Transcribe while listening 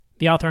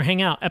The Author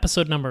Hangout,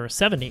 episode number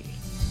 70.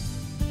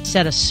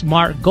 Set a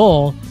SMART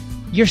goal.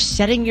 You're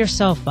setting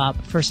yourself up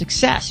for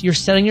success. You're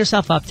setting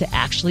yourself up to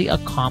actually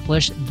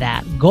accomplish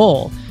that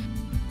goal.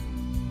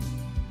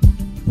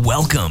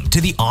 Welcome to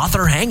the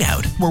Author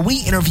Hangout, where we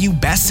interview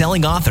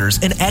best-selling authors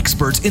and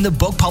experts in the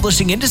book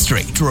publishing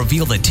industry to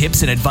reveal the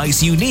tips and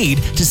advice you need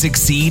to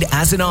succeed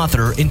as an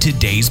author in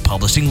today's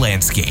publishing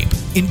landscape.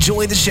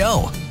 Enjoy the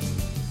show.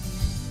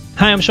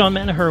 Hi, I'm Sean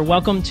Manaher.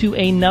 Welcome to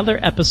another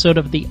episode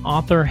of the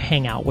Author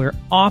Hangout, where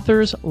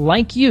authors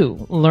like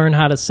you learn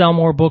how to sell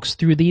more books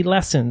through the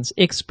lessons,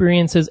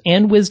 experiences,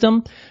 and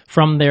wisdom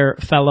from their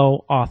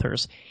fellow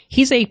authors.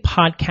 He's a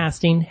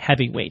podcasting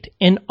heavyweight,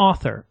 an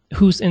author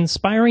who's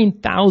inspiring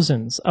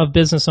thousands of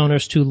business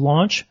owners to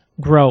launch,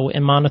 grow,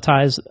 and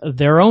monetize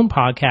their own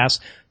podcasts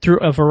through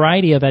a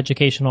variety of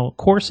educational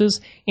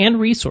courses and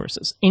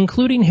resources,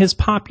 including his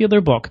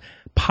popular book,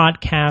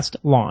 Podcast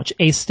Launch,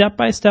 a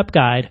step-by-step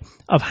guide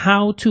of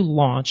how to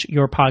launch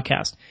your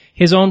podcast.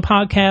 His own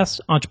podcast,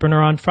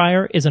 Entrepreneur on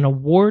Fire, is an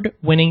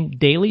award-winning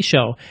daily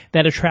show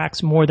that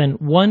attracts more than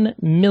 1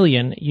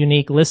 million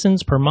unique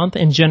listens per month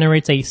and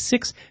generates a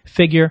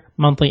six-figure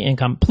monthly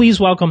income. Please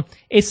welcome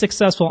a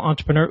successful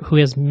entrepreneur who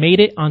has made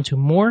it onto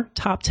more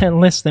top 10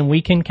 lists than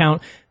we can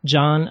count,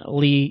 John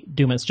Lee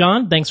Dumas.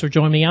 John, thanks for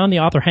joining me on the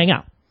Author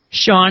Hangout.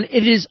 Sean,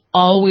 it is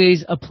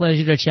always a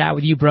pleasure to chat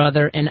with you,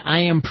 brother, and I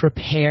am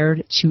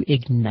prepared to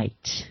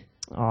ignite.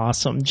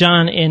 Awesome.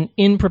 John,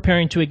 in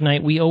preparing to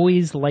ignite, we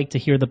always like to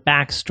hear the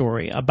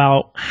backstory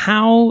about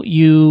how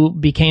you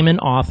became an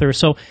author.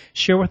 So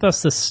share with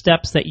us the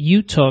steps that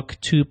you took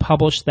to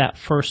publish that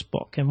first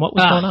book and what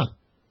was going on.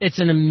 It's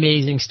an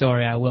amazing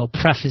story. I will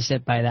preface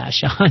it by that,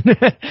 Sean.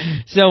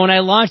 So when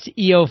I launched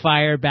EO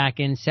Fire back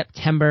in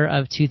September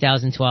of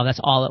 2012, that's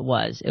all it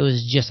was. It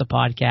was just a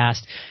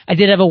podcast. I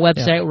did have a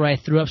website where I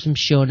threw up some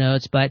show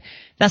notes, but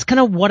that's kind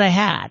of what I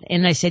had.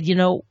 And I said,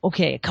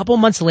 okay, a couple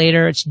months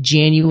later, it's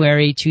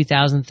January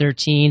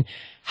 2013.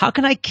 How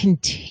can I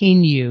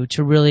continue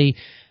to really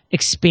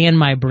expand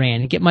my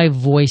brand and get my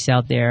voice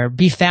out there,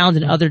 be found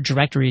in other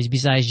directories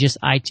besides just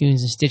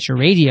iTunes and Stitcher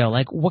Radio?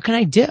 Like, what can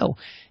I do?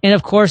 And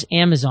of course,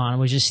 Amazon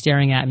was just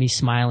staring at me,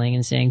 smiling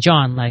and saying,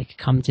 John, like,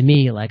 come to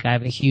me. Like, I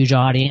have a huge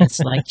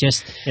audience. Like,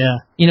 just,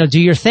 do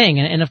your thing.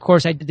 And of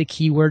course, I did the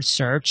keyword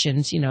search.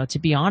 And, to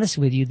be honest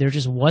with you, there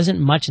just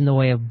wasn't much in the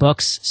way of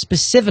books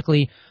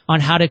specifically on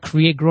how to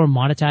create, grow, and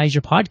monetize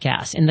your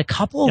podcast. And the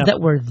couple that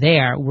were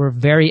there were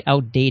very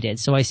outdated.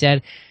 So I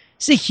said,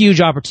 it's a huge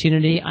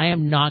opportunity. I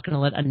am not going to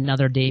let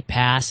another day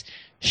pass.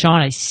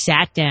 Sean, I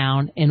sat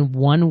down in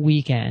one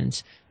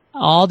weekend,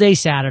 all day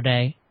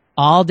Saturday,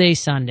 all day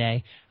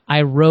Sunday.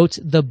 I wrote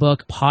the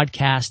book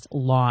Podcast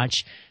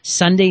Launch.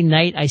 Sunday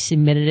night, I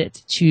submitted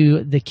it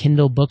to the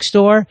Kindle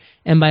bookstore.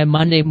 And by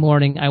Monday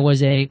morning, I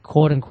was a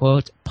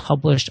quote-unquote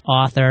published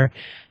author.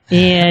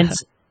 And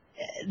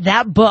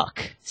that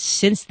book,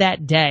 since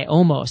that day,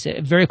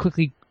 it very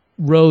quickly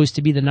rose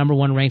to be the number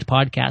one ranked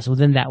podcast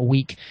within that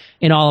week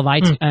in all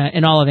of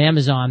in all of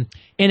Amazon,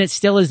 and it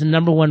still is the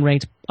number one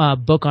ranked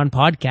book on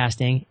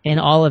podcasting in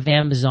all of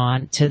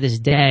Amazon to this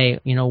day.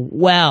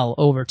 Well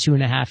over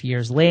 2.5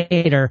 years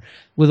later,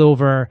 with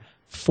over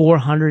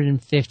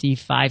 450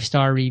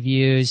 5-star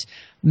reviews.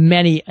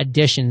 Many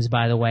editions,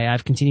 by the way.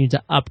 I've continued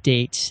to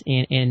update,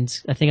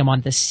 and I think I'm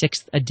on the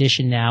 6th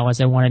edition now, as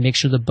I want to make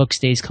sure the book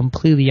stays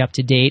completely up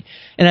to date.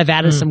 And I've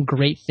added some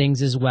great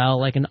things as well,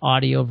 like an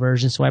audio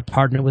version, so I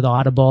partnered with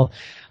Audible.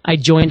 I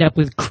joined up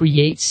with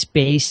Create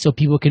Space so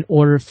people can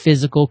order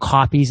physical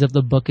copies of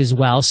the book as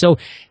well. So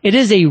it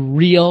is a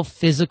real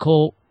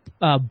physical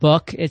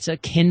book. It's a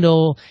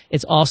Kindle.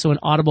 It's also an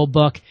Audible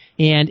book,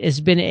 and it's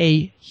been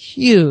a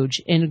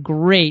huge and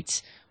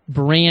great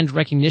brand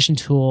recognition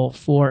tool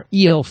for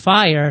EO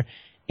Fire.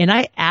 And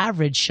I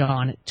average,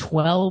 Sean,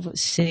 12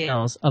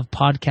 sales of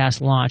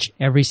Podcast Launch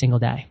every single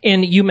day.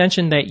 And you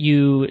mentioned that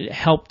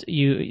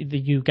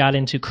you got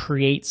into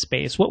Create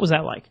Space. What was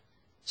that like?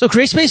 So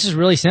Create Space is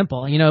really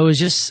simple. It was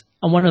just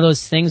one of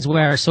those things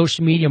where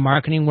social media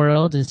marketing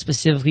world, and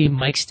specifically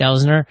Mike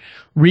Stelzner,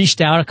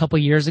 reached out a couple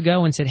of years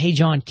ago and said, hey,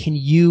 John, can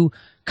you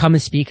come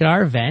and speak at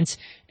our event?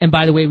 And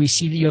by the way, we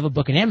see that you have a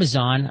book in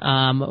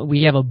Amazon.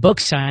 We have a book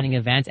signing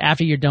event.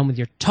 After you're done with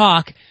your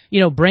talk,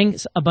 bring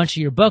a bunch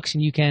of your books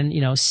and you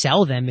can,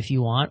 sell them if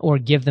you want or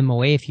give them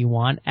away if you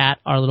want at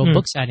our little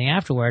book signing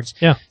afterwards.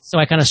 Yeah. So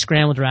I kind of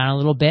scrambled around a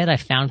little bit. I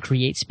found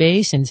Create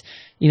Space, and,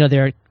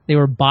 they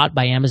were bought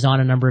by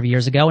Amazon a number of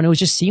years ago, and it was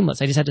just seamless.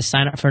 I just had to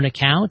sign up for an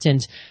account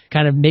and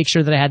kind of make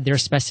sure that I had their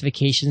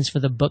specifications for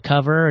the book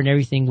cover and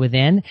everything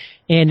within.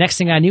 And next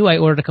thing I knew, I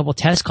ordered a couple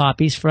test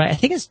copies for, I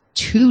think it's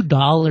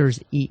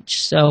 $2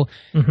 each. So,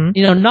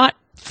 not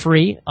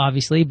free,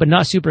 obviously, but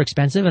not super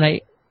expensive. And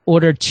I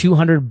ordered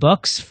 200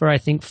 books for, I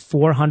think,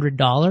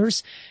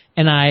 $400.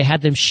 And I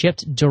had them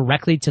shipped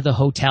directly to the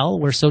hotel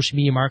where Social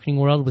Media Marketing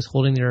World was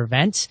holding their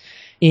events.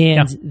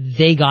 And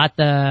they got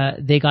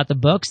the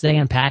books, they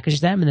unpackaged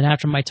them, and then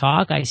after my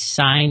talk, I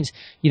signed,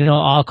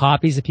 all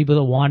copies of people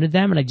that wanted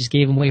them, and I just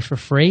gave them away for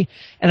free.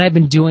 And I've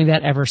been doing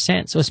that ever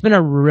since. So it's been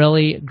a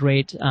really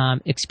great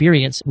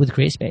experience with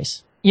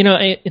CreateSpace.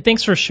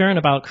 Thanks for sharing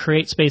about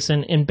CreateSpace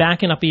and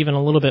backing up even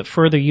a little bit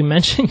further. You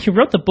mentioned you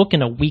wrote the book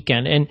in a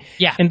weekend,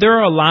 and there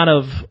are a lot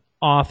of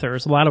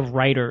authors, a lot of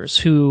writers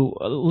who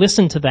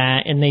listen to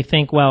that and they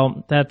think,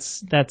 well,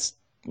 that's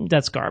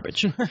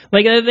garbage.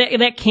 Like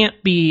that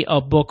can't be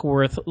a book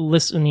worth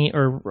listening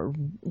or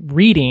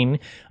reading,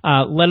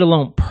 let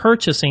alone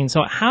purchasing.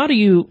 So what do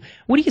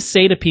you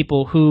say to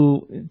people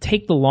who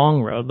take the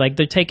long road? Like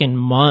they're taking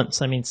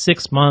months,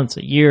 6 months,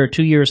 a year,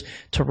 2 years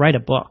to write a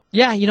book.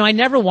 Yeah, I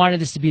never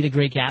wanted this to be the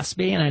Great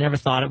Gatsby, and I never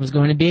thought it was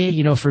going to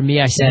be. For me,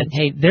 I said,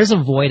 hey, there's a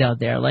void out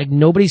there. Like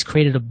nobody's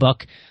created a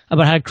book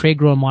about how to create,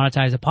 grow, and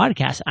monetize a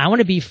podcast. I want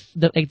to be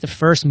the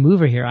first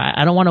mover here.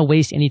 I don't want to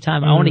waste any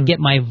time. I want to get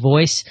my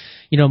voice,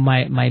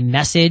 my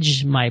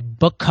message, my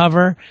book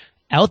cover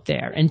out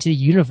there into the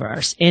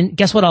universe. And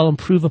guess what? I'll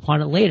improve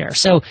upon it later.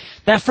 So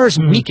that first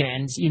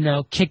weekend,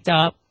 kicked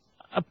up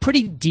a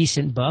pretty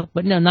decent book,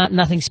 but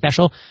nothing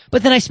special.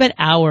 But then I spent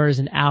hours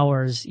and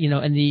hours,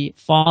 in the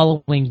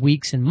following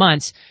weeks and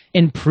months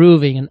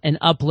improving and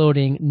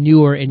uploading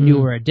newer and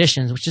newer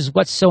editions, which is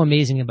what's so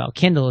amazing about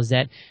Kindle is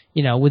that,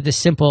 with the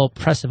simple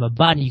press of a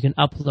button, you can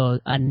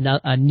upload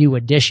a new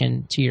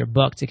edition to your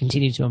book to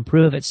continue to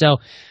improve it. So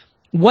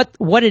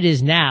what it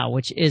is now,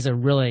 which is a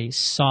really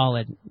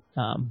solid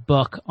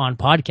book on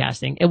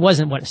podcasting, it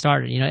wasn't what it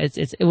started.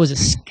 It was a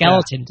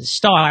skeleton to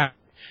start.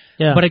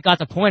 Yeah. But it got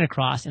the point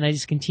across, and I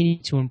just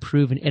continued to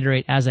improve and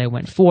iterate as I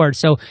went forward.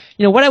 So,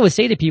 what I would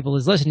say to people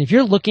is, listen, if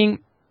you're looking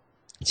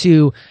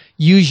to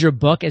use your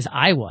book as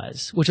I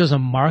was, which was a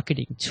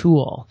marketing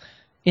tool,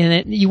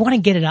 and you want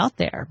to get it out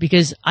there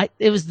because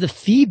it was the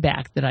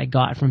feedback that I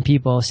got from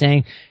people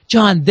saying,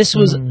 John, this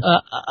was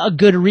a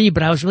good read,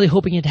 but I was really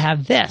hoping you'd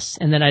have this.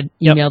 And then I'd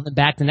email them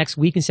back the next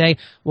week and say,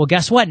 well,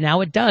 guess what?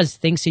 Now it does.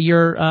 Thanks to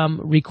your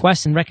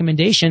request and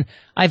recommendation,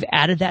 I've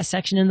added that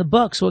section in the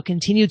book. So it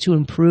continued to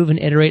improve and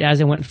iterate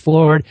as I went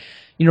forward.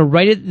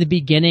 Right at the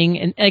beginning,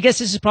 and I guess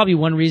this is probably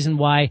one reason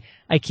why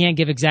I can't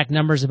give exact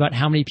numbers about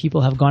how many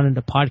people have gone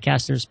into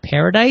Podcasters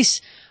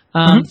Paradise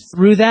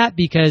through that,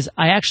 because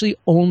I actually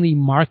only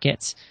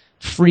market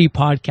free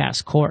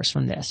podcast course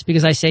from this,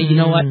 because I say, you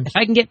know what, if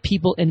I can get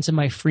people into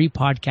my free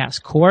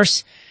podcast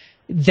course,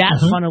 that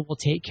funnel will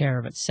take care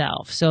of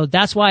itself. So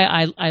that's why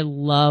I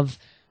love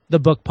the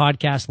book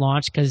podcast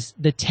launch, because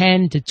the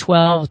 10 to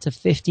 12 to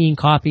 15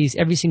 copies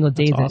every single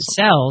day that it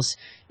sells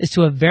is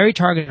to a very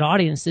targeted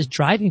audience that's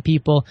driving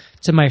people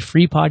to my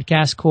free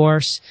podcast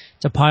course,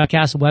 to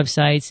podcast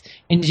websites,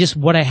 and just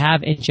what I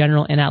have in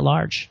general and at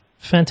large.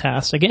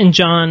 Fantastic. And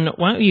John,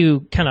 why don't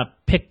you kind of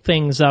pick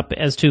things up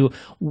as to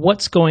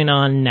what's going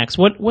on next?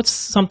 What's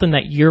something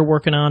that you're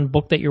working on,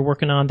 book that you're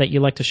working on that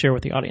you'd like to share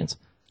with the audience?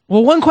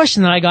 Well, one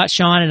question that I got,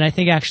 Sean, and I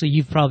think actually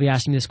you've probably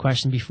asked me this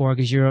question before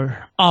because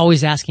you're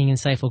always asking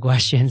insightful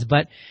questions,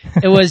 but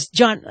it was,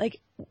 John,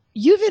 like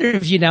you've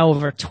interviewed now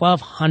over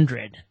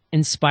 1,200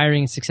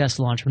 inspiring and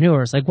successful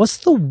entrepreneurs. Like what's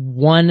the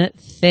one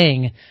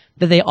thing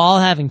that they all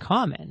have in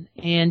common?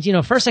 And,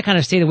 first I kind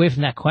of stayed away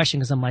from that question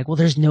because I'm like, well,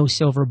 there's no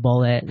silver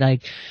bullet.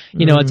 Like,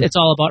 it's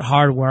all about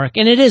hard work,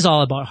 and it is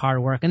all about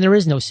hard work, and there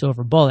is no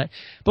silver bullet.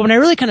 But when I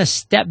really kind of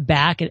stepped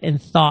back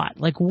and thought,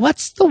 like,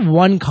 what's the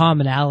one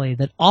commonality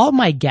that all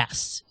my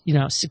guests,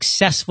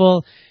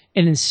 successful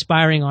and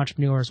inspiring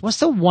entrepreneurs, what's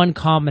the one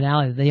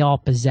commonality that they all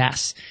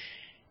possess?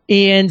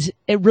 And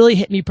it really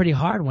hit me pretty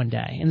hard one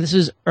day. And this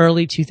was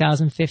early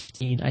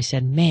 2015. I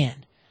said,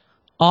 man,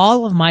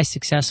 all of my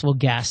successful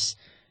guests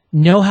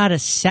know how to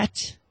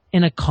set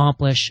and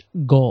accomplish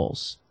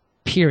goals,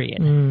 period.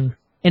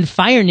 In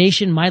Fire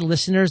Nation, my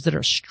listeners that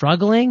are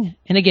struggling,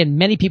 and again,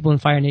 many people in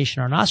Fire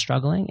Nation are not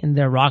struggling and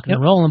they're rocking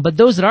and rolling, but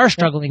those that are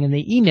struggling and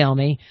they email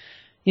me,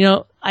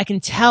 I can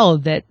tell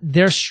that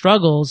their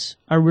struggles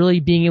are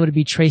really being able to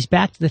be traced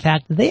back to the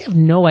fact that they have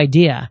no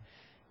idea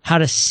how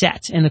to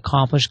set and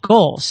accomplish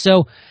goals.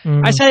 So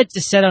I decided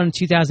to set out in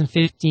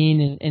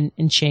 2015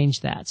 and change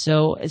that.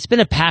 So it's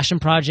been a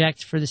passion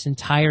project for this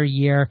entire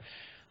year.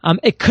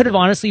 It could have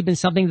honestly been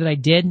something that I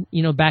did,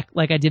 back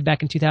like I did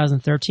back in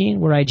 2013,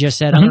 where I just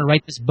said, I'm going to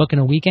write this book in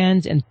a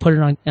weekend and put it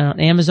on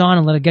Amazon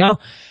and let it go.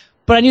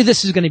 But I knew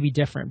this was going to be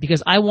different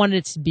because I wanted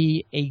it to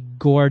be a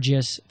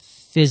gorgeous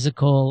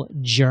physical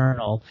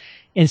journal.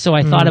 And so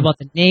I thought about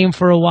the name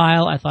for a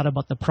while. I thought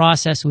about the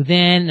process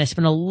within, and I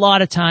spent a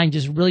lot of time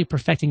just really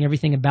perfecting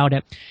everything about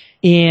it.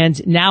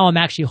 And now I'm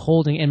actually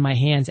holding in my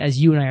hands, as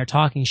you and I are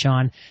talking,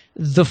 Sean,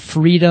 the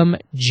Freedom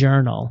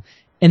Journal.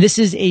 And this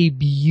is a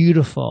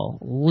beautiful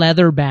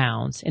leather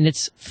bound, and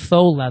it's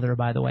faux leather,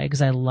 by the way,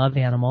 because I love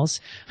animals,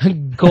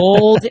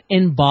 gold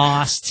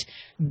embossed,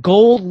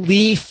 gold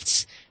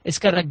leafed. It's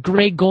got a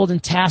great golden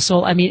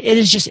tassel. I mean, it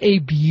is just a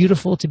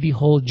beautiful to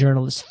behold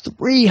journal. It's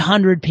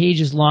 300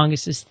 pages long.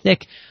 It's this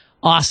thick,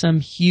 awesome,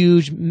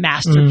 huge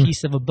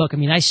masterpiece of a book. I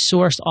mean, I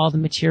sourced all the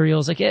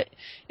materials. Like it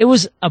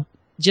was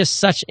just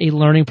such a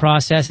learning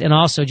process and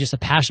also just a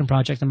passion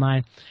project of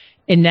mine.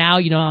 And now,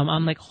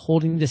 I'm like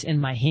holding this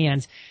in my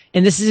hands,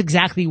 and this is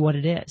exactly what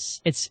it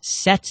is. It's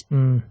set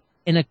and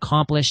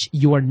accomplish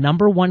your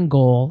number one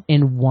goal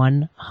in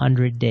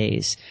 100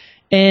 days.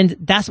 And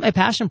that's my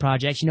passion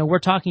project. We're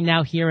talking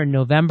now here in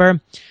November,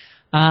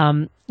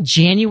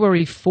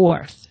 January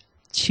 4th,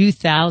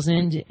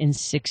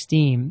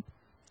 2016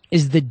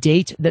 is the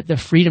date that the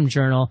Freedom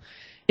Journal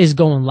is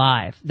going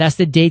live. That's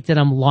the date that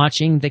I'm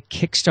launching the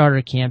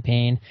Kickstarter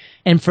campaign.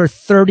 And for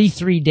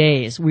 33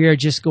 days, we are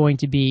just going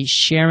to be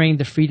sharing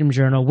the Freedom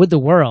Journal with the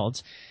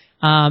world.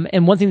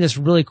 And one thing that's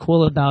really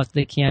cool about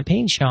the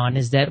campaign, Sean,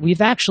 is that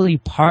we've actually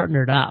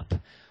partnered up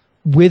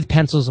with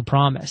Pencils of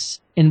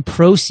Promise, and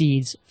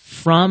proceeds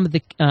from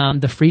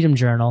the Freedom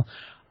Journal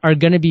are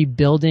going to be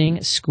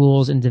building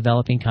schools in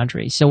developing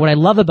countries. So what I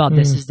love about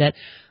this is that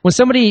when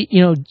somebody,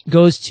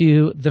 goes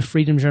to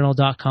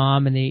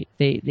thefreedomjournal.com and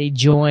they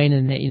join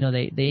and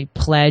they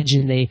pledge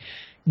and they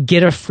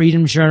get a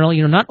Freedom Journal,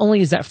 not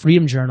only is that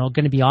Freedom Journal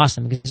going to be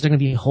awesome because they're going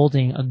to be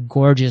holding a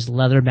gorgeous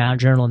leather-bound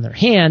journal in their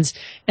hands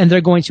and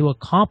they're going to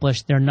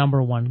accomplish their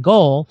number one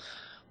goal,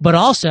 but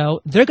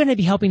also they're going to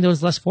be helping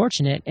those less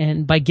fortunate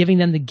and by giving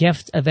them the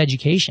gift of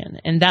education.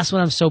 And that's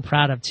what I'm so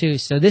proud of too.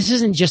 So this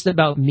isn't just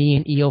about me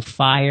and EO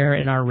Fire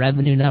and our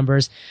revenue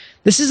numbers.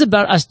 This is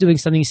about us doing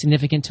something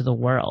significant to the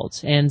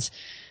world. And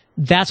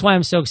that's why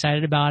I'm so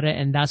excited about it.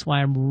 And that's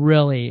why I'm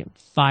really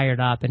fired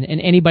up. And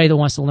anybody that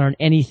wants to learn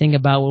anything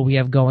about what we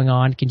have going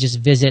on can just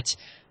visit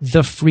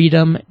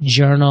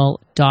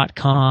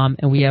thefreedomjournal.com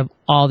and we have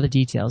all the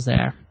details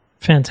there.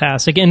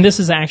 Fantastic. And this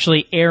is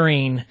actually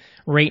airing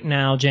right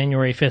now,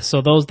 January 5th.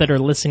 So those that are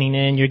listening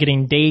in, you're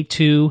getting day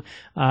 2.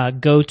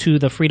 Go to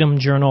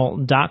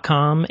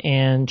thefreedomjournal.com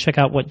and check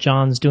out what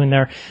John's doing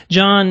there.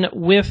 John,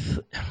 with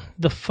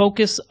the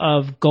focus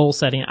of goal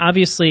setting,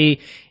 obviously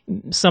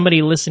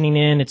somebody listening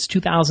in, it's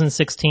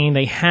 2016.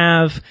 They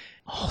have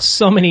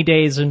so many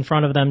days in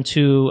front of them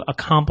to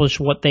accomplish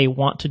what they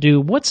want to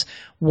do. What's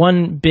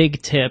one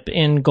big tip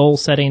in goal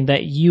setting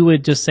that you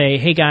would just say,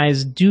 hey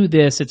guys, do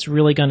this. It's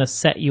really going to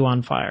set you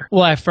on fire?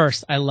 Well, at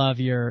first, I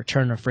love your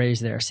turn of phrase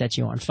there, set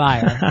you on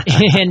fire.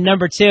 And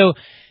number 2,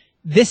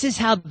 this is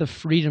how the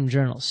Freedom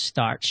Journal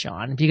starts,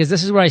 Sean, because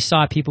this is where I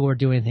saw people were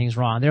doing things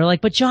wrong. They're like,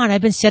 but John,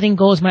 I've been setting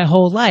goals my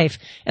whole life.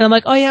 And I'm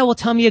like, oh yeah, well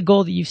tell me a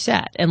goal that you've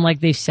set. And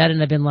like they've set it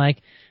and I've been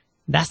like,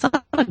 that's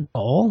not a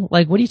goal.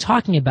 Like, what are you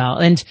talking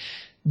about? And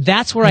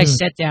that's where I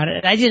sat down.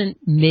 And I didn't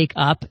make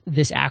up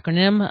this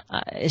acronym.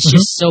 It's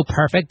just so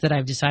perfect that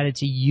I've decided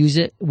to use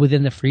it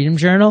within the Freedom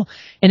Journal.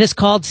 And it's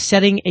called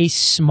setting a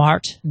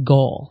SMART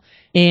goal.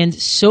 And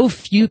so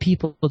few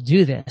people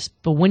do this.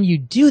 But when you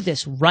do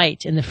this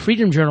right, and the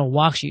Freedom Journal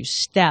walks you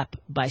step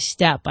by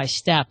step by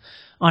step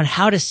on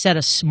how to set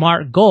a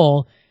SMART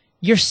goal,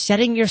 you're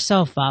setting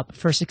yourself up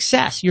for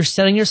success. You're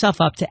setting yourself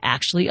up to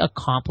actually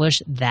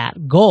accomplish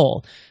that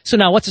goal. So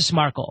now, what's a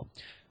SMART goal?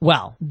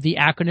 Well, the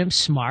acronym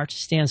SMART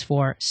stands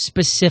for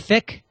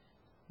specific,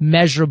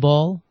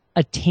 measurable,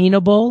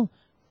 attainable,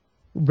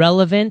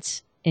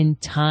 relevant,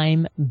 and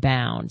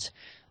time-bound.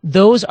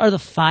 Those are the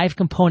 5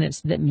 components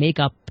that make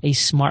up a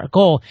SMART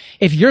goal.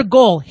 If your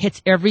goal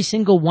hits every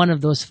single one of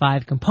those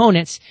 5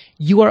 components,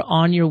 you are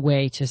on your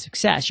way to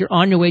success. You're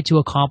on your way to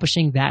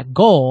accomplishing that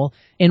goal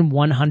in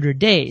 100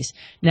 days.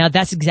 Now,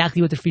 that's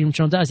exactly what the Freedom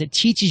Journal does. It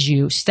teaches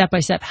you step by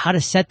step how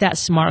to set that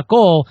SMART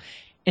goal.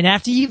 And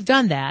after you've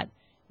done that,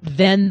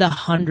 then the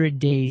 100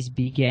 days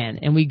begin.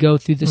 And we go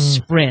through the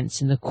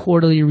sprints and the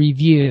quarterly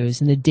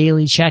reviews and the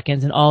daily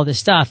check-ins and all this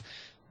stuff.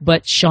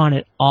 But Sean,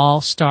 it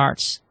all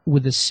starts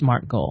with a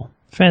SMART goal.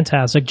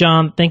 Fantastic.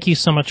 John, thank you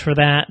so much for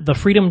that.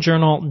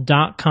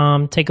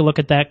 Thefreedomjournal.com. Take a look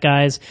at that,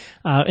 guys,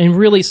 and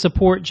really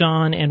support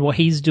John and what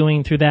he's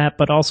doing through that,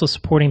 but also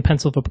supporting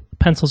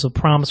Pencils of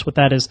Promise with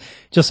that is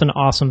just an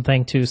awesome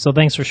thing, too. So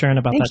thanks for sharing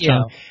about that,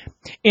 John.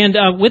 And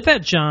with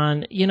that,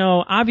 John,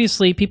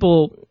 obviously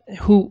people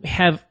who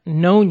have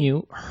known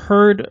you,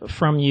 heard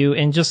from you,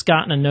 and just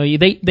gotten to know you,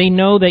 they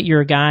know that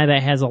you're a guy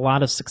that has a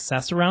lot of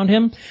success around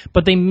him,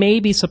 but they may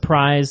be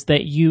surprised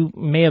that you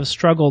may have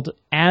struggled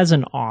as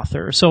an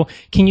author. So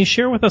can you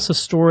share with us a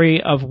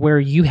story of where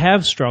you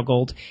have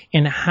struggled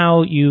and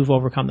how you've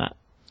overcome that?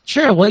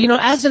 Sure. Well,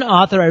 as an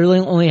author, I really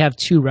only have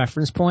 2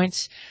 reference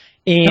points.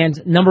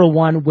 And number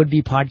 1 would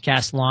be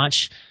podcast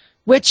launch,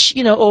 which,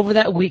 over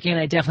that weekend,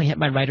 I definitely hit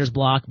my writer's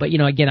block. But,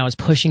 again, I was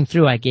pushing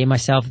through. I gave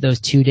myself those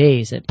 2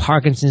 days. At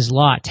Parkinson's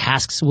Law,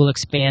 tasks will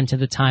expand to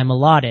the time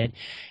allotted.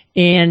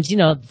 And,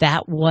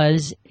 that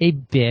was a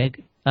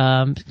big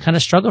kind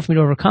of struggle for me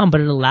to overcome, but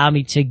it allowed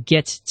me to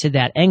get to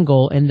that end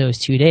goal in those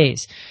 2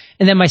 days.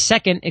 And then my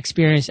second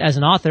experience as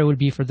an author would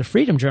be for the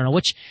Freedom Journal,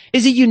 which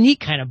is a unique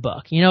kind of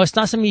book. It's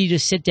not something you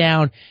just sit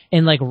down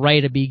and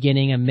write a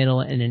beginning, a middle,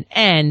 and an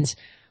end.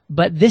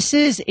 But this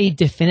is a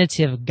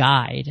definitive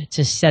guide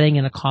to setting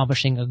and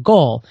accomplishing a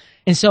goal.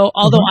 And so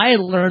although I had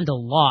learned a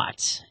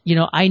lot,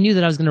 I knew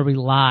that I was going to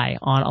rely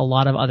on a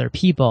lot of other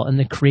people in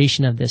the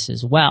creation of this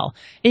as well.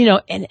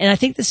 And I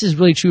think this is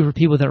really true for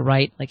people that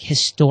write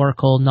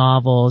historical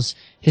novels,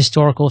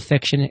 historical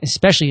fiction,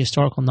 especially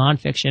historical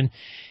nonfiction,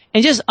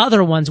 and just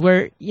other ones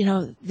where,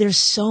 there's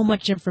so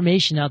much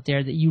information out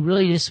there that you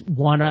really just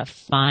want to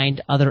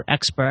find other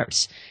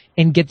experts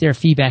and get their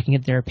feedback and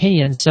get their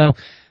opinions. So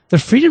the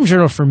Freedom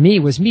Journal for me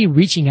was me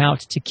reaching out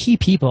to key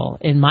people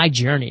in my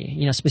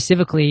journey,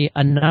 specifically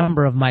a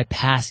number of my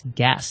past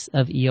guests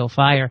of EO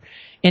Fire,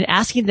 and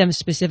asking them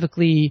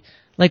specifically,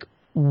 like,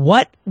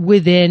 what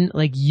within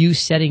like you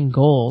setting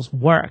goals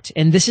worked.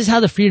 And this is how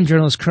the Freedom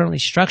Journal is currently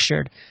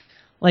structured.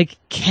 Like,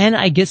 can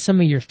I get some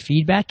of your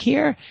feedback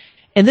here?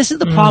 And this is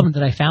the problem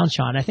that I found,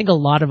 Sean. I think a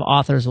lot of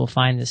authors will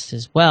find this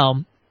as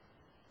well.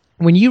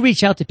 When you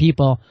reach out to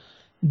people,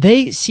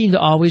 they seem to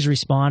always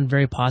respond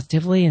very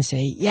positively and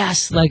say,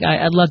 yes, like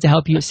I'd love to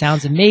help you. It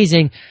sounds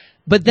amazing.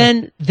 But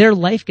then their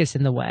life gets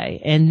in the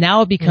way. And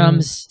now it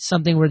becomes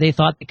something where they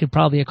thought they could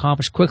probably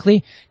accomplish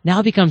quickly.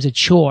 Now it becomes a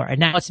chore. And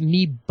now it's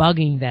me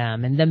bugging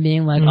them and them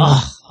being like,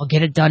 oh, I'll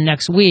get it done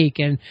next week.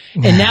 And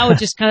now it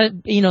just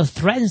kind of,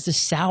 threatens to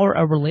sour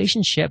a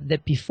relationship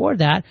that before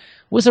that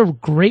was a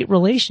great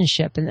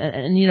relationship.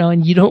 And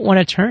you don't want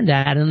to turn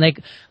that. And like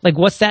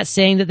what's that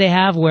saying that they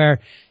have where,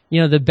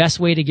 the best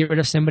way to get rid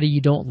of somebody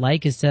you don't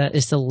like is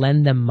to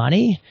lend them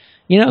money,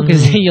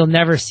 because you'll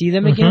never see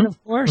them again,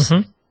 of course.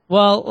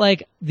 Well,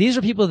 like, these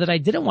are people that I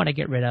didn't want to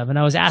get rid of, and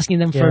I was asking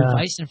them for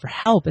advice and for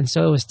help, and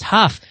so it was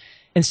tough.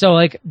 And so,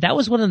 like, that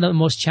was one of the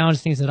most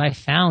challenging things that I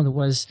found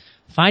was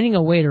finding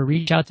a way to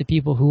reach out to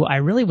people who I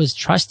really was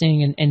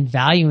trusting and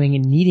valuing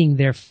and needing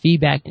their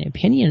feedback and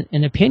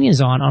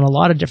opinions on a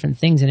lot of different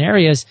things and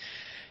areas,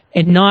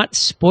 and not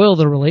spoil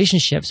the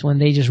relationships when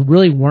they just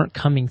really weren't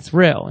coming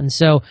through. And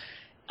so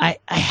I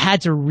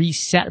had to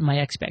reset my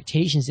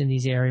expectations in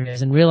these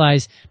areas and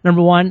realize,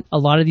 number one, a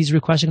lot of these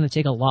requests are going to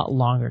take a lot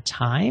longer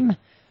time.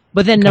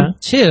 But then number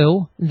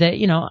two, that,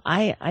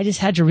 I just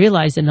had to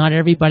realize that not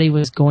everybody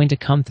was going to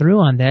come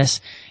through on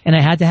this, and I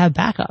had to have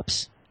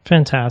backups.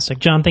 Fantastic.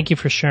 John, thank you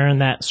for sharing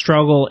that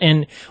struggle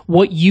and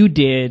what you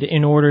did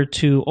in order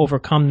to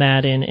overcome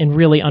that and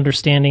really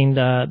understanding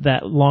that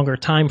longer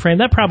time frame.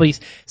 That probably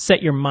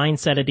set your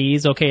mindset at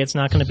ease. Okay, it's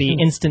not going to be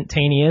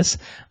instantaneous.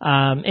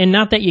 And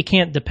not that you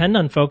can't depend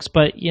on folks,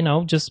 but,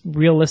 just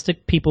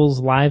realistic,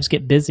 people's lives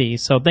get busy.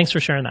 So thanks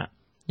for sharing that.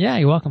 Yeah,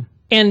 you're welcome.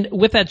 And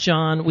with that,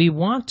 John, we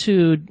want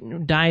to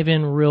dive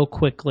in real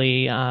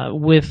quickly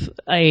with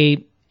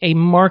a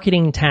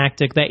marketing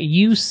tactic that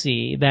you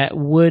see that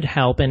would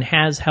help and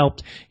has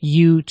helped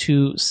you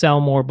to sell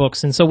more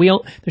books. And so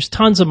there's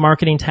tons of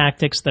marketing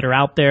tactics that are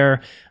out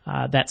there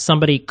that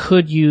somebody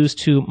could use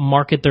to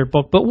market their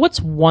book. But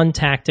what's one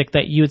tactic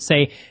that you would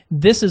say,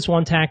 this is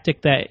one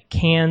tactic that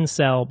can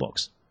sell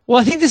books? Well,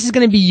 I think this is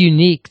going to be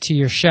unique to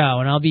your show,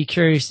 and I'll be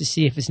curious to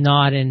see if it's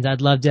not, and I'd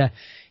love to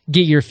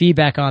get your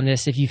feedback on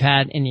this if you've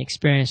had any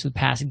experience with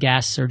past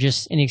guests or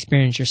just any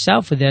experience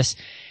yourself with this.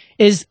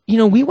 Is,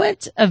 we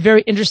went a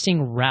very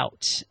interesting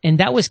route, and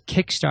that was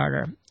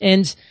Kickstarter.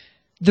 And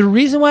the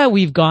reason why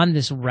we've gone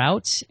this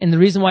route, and the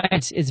reason why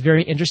it's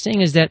very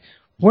interesting, is that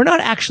we're not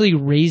actually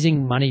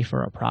raising money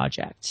for a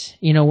project.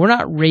 We're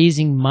not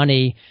raising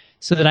money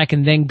so that I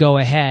can then go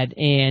ahead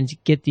and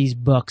get these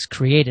books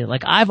created.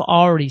 Like, I've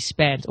already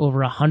spent over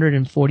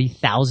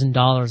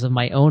 $140,000 of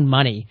my own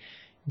money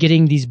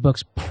getting these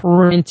books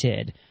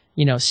printed,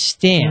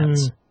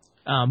 stamped,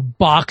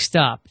 boxed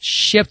up,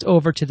 shipped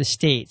over to the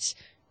States.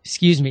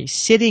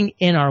 Sitting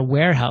in our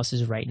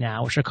warehouses right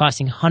now, which are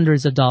costing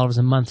hundreds of dollars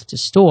a month to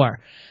store.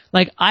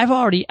 Like, I've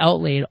already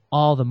outlaid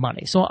all the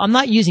money. So I'm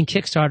not using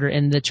Kickstarter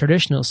in the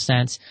traditional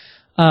sense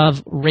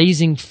of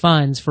raising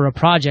funds for a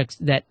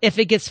project that if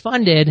it gets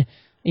funded,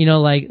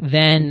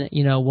 then,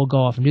 we'll go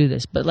off and do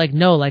this. But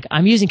no,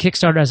 I'm using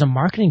Kickstarter as a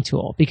marketing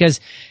tool because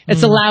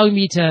it's allowing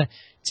me to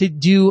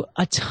do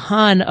a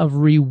ton of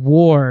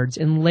rewards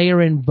and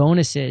layer in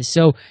bonuses.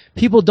 So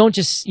people don't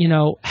just,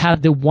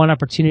 have the one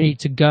opportunity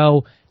to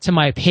go to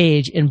my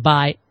page and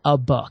buy a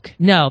book.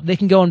 No, they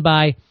can go and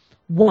buy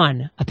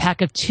a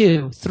pack of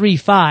 2, 3,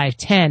 5,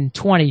 10,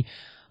 20,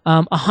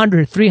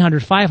 100,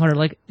 300, 500.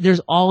 Like, there's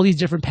all these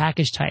different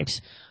package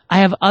types. I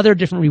have other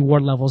different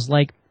reward levels.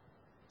 Like,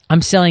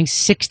 I'm selling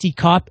 60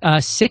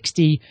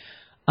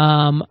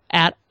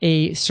 at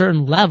a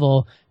certain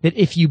level that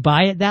if you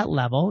buy at that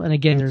level, and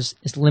again,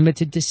 it's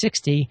limited to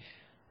 60,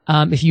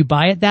 if you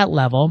buy at that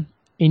level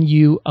and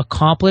you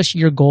accomplish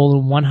your goal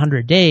in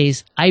 100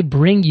 days, I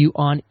bring you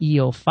on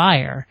EO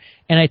Fire,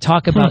 and I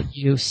talk about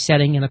you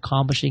setting and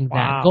accomplishing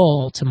that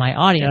goal to my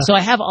audience. So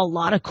I have a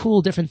lot of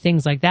cool different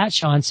things like that,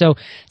 Sean. So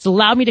it's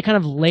allowed me to kind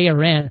of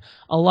layer in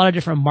a lot of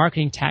different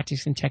marketing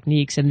tactics and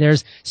techniques. And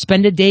there's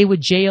spend a day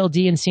with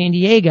JLD in San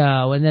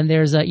Diego, and then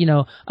there's a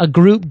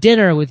group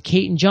dinner with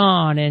Kate and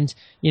John, and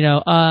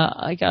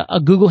like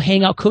a Google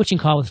Hangout coaching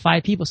call with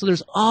 5 people. So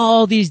there's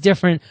all these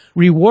different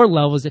reward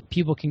levels that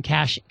people can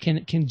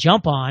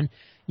jump on,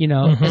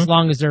 as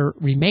long as they're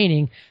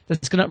remaining.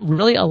 That's going to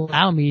really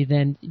allow me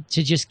then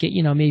to just get,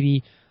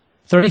 maybe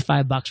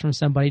 $35 from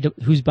somebody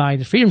who's buying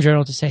the Freedom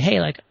Journal to say,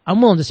 hey,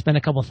 I'm willing to spend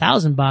a couple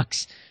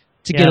 $1,000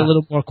 to get a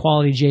little more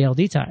quality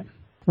JLD time.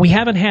 We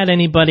haven't had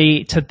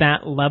anybody to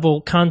that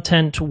level.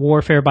 Content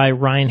Warfare by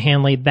Ryan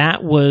Hanley,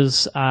 that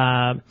was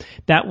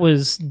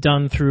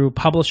done through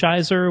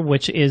Publishizer,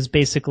 which is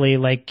basically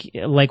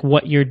like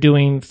what you're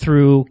doing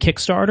through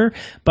Kickstarter,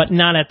 but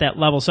not at that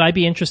level. So I'd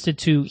be interested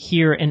to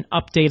hear an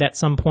update at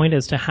some point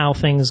as to how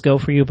things go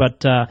for you,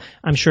 but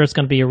I'm sure it's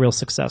going to be a real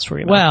success for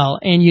you, man. Well,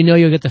 and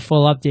you'll get the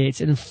full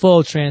updates and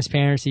full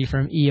transparency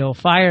from EO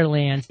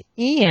Firelands.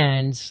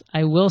 And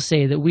I will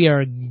say that we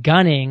are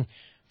gunning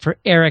for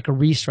Eric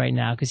Reese right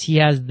now because he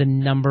has the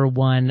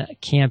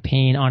 #1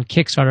 campaign on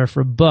Kickstarter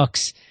for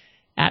books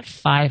at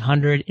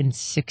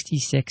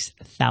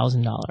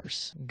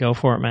 $566,000. Go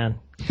for it, man.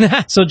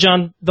 So,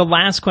 John, the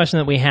last question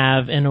that we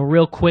have, and a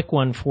real quick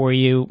one for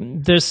you,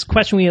 this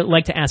question we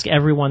like to ask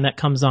everyone that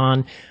comes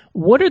on.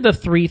 What are the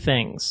 3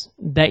 things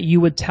that you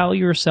would tell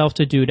yourself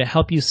to do to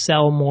help you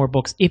sell more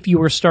books if you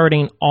were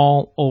starting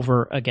all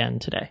over again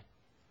today?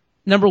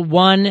 Number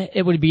 1,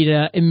 it would be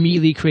to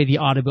immediately create the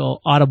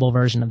audible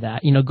version of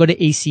that. Go to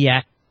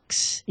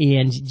ACX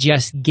and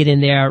just get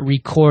in there,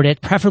 record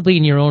it, preferably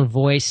in your own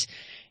voice.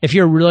 If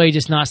you're really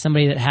just not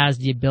somebody that has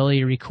the ability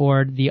to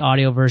record the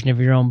audio version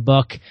of your own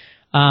book,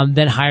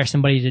 then hire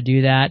somebody to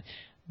do that.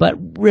 But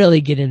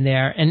really get in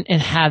there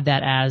and have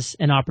that as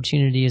an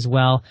opportunity as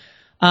well.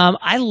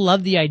 I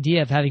love the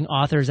idea of having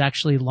authors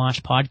actually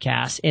launch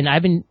podcasts. And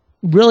I've been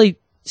really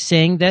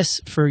saying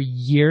this for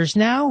years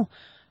now.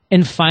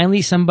 And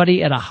finally,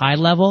 somebody at a high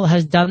level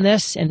has done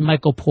this, and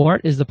Michael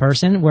Port is the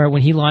person where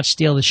when he launched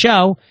Steal the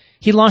Show,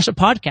 he launched a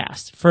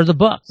podcast for the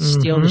book,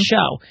 Steal the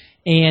Show.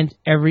 And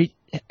every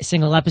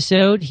single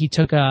episode, he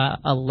took a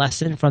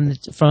lesson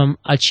from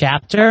a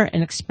chapter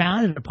and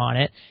expounded upon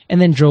it, and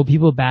then drove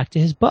people back to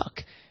his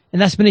book.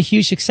 And that's been a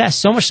huge success.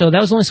 So much so,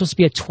 that was only supposed to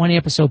be a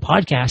 20-episode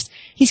podcast.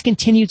 He's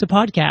continued to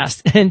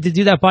podcast and to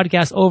do that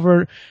podcast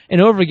over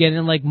and over again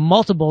in like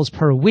multiples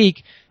per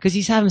week because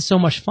he's having so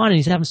much fun and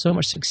he's having so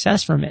much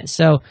success from it.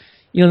 So,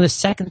 the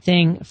second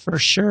thing for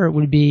sure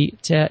would be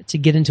to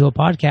get into a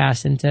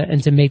podcast and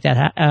to make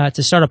that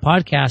to start a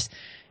podcast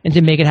and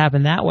to make it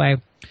happen that way.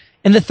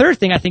 And the third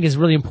thing I think is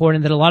really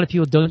important that a lot of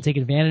people don't take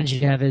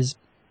advantage of is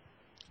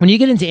when you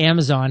get into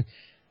Amazon,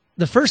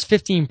 the first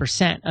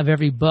 15% of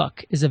every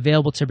book is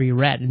available to be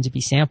read and to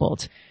be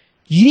sampled.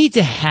 You need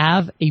to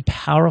have a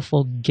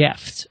powerful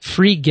gift,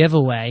 free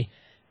giveaway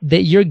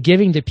that you're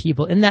giving to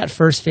people in that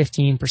first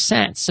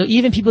 15%. So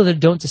even people that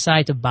don't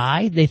decide to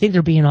buy, they think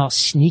they're being all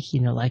sneaky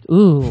and they're like,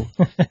 ooh,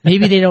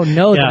 maybe they don't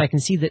know that I can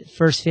see the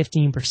first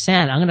 15%.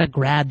 I'm going to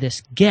grab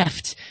this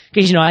gift.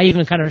 Because, I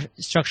even kind of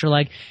structure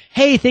like,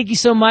 hey, thank you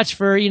so much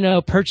for,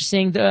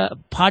 purchasing the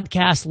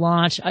podcast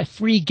launch, a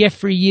free gift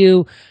for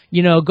you.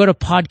 Go to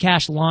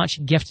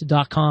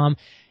podcastlaunchgift.com.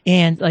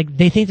 And like,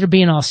 they think they're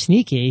being all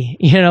sneaky,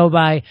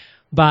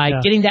 by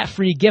getting that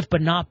free gift,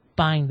 but not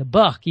buying the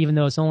book, even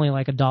though it's only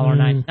like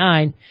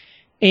 $1.99.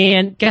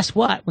 And guess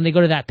what? When they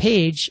go to that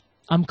page,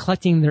 I'm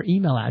collecting their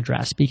email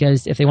address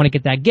because if they want to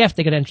get that gift,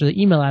 they got to enter the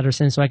email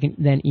address in so I can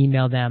then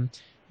email them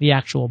the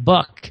actual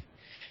book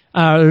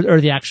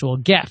or the actual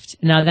gift.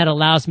 Now that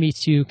allows me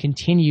to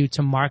continue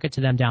to market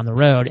to them down the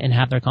road and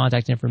have their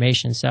contact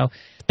information. So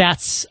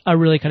that's a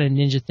really kind of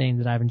ninja thing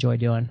that I've enjoyed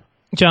doing.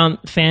 John,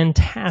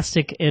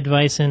 fantastic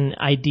advice and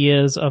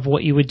ideas of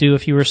what you would do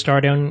if you were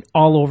starting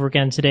all over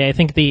again today. I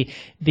think the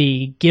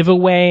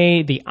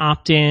giveaway, the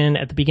opt-in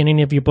at the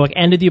beginning of your book,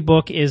 end of your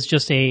book is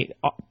just a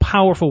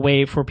powerful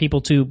way for people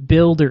to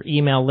build their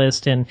email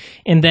list and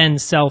then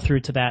sell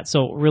through to that.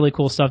 So really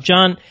cool stuff.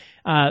 John,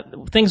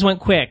 things went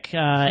quick.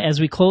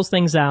 As we close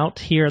things out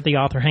here at the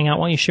Author Hangout,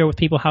 why don't you share with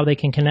people how they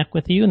can connect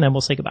with you, and then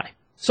we'll say goodbye.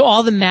 So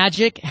all the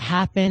magic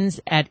happens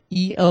at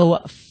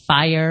eofire.com.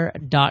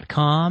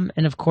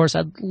 And of course,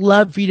 I'd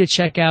love for you to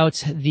check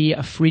out the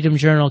Freedom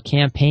Journal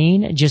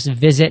campaign. Just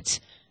visit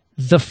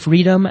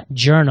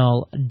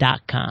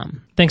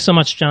thefreedomjournal.com. Thanks so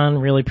much, John.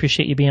 Really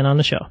appreciate you being on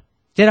the show.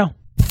 Ditto.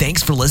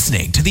 Thanks for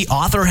listening to the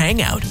Author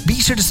Hangout. Be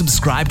sure to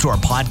subscribe to our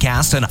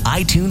podcast on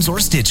iTunes or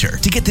Stitcher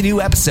to get the new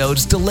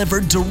episodes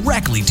delivered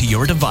directly to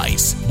your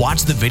device.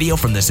 Watch the video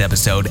from this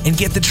episode and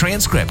get the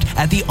transcript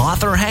at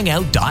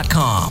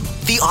theauthorhangout.com.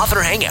 The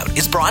Author Hangout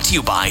is brought to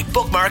you by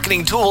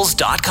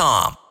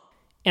bookmarketingtools.com.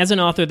 As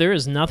an author, there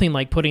is nothing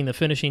like putting the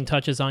finishing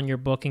touches on your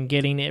book and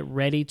getting it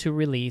ready to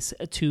release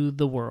to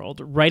the world.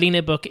 Writing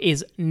a book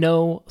is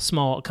no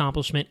small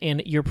accomplishment,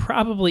 and you're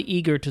probably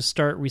eager to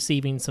start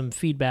receiving some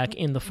feedback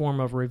in the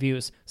form of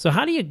reviews. So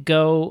how do you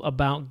go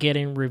about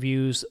getting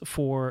reviews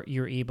for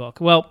your ebook?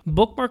 Well,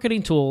 Book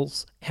Marketing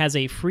Tools has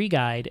a free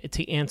guide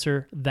to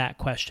answer that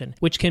question,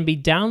 which can be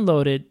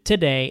downloaded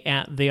today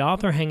at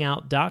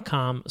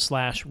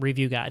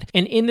theauthorhangout.com/review guide.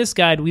 And in this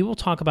guide, we will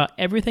talk about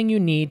everything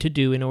you need to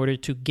do in order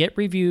to get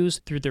reviews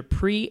through the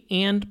pre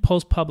and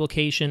post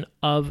publication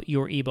of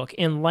your ebook.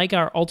 And like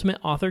our ultimate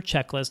author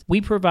checklist, we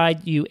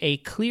provide you a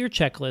clear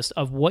checklist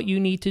of what you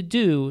need to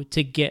do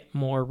to get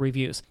more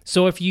reviews.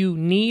 So if you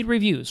need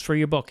reviews for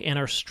your book and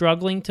are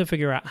struggling to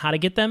figure out how to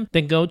get them,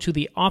 then go to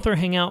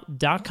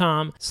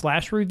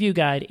theauthorhangout.com/review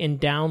guide and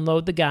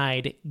download the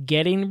guide,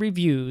 Getting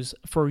Reviews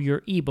for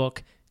Your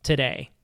Ebook today.